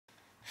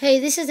Hey,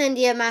 this is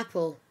NDM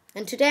Apple,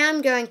 and today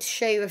I'm going to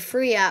show you a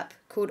free app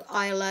called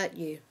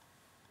iAlertU.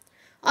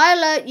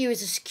 iAlertU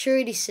is a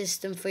security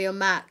system for your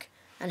Mac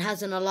and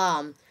has an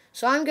alarm.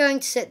 So I'm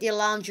going to set the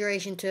alarm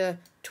duration to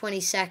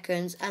 20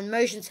 seconds and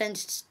motion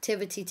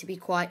sensitivity to be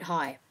quite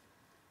high.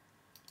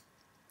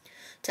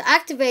 To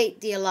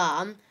activate the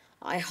alarm,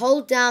 I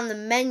hold down the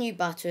menu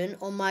button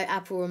on my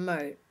Apple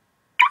remote.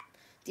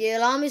 The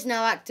alarm is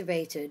now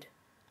activated.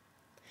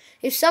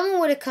 If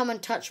someone were to come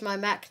and touch my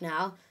Mac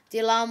now, the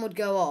alarm would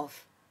go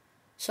off.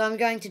 So I'm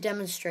going to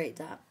demonstrate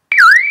that.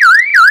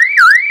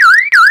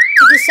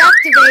 To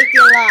disactivate the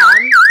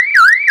alarm,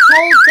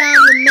 hold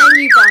down the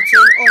menu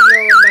button on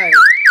your remote.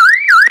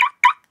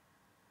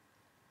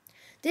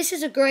 This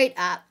is a great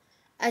app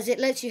as it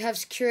lets you have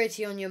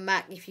security on your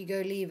Mac if you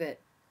go leave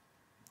it.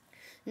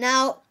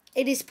 Now,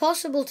 it is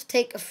possible to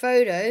take a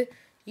photo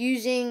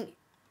using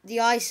the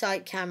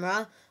eyesight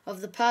camera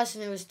of the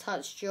person who has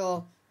touched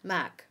your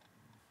Mac.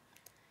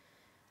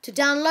 To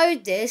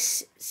download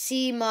this,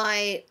 see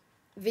my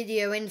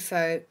video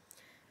info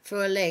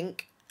for a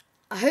link.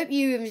 I hope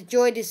you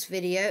enjoyed this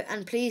video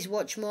and please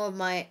watch more of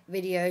my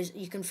videos.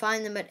 You can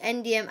find them at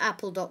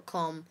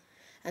ndmapple.com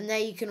and there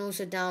you can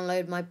also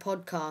download my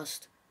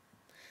podcast.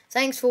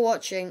 Thanks for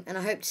watching and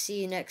I hope to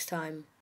see you next time.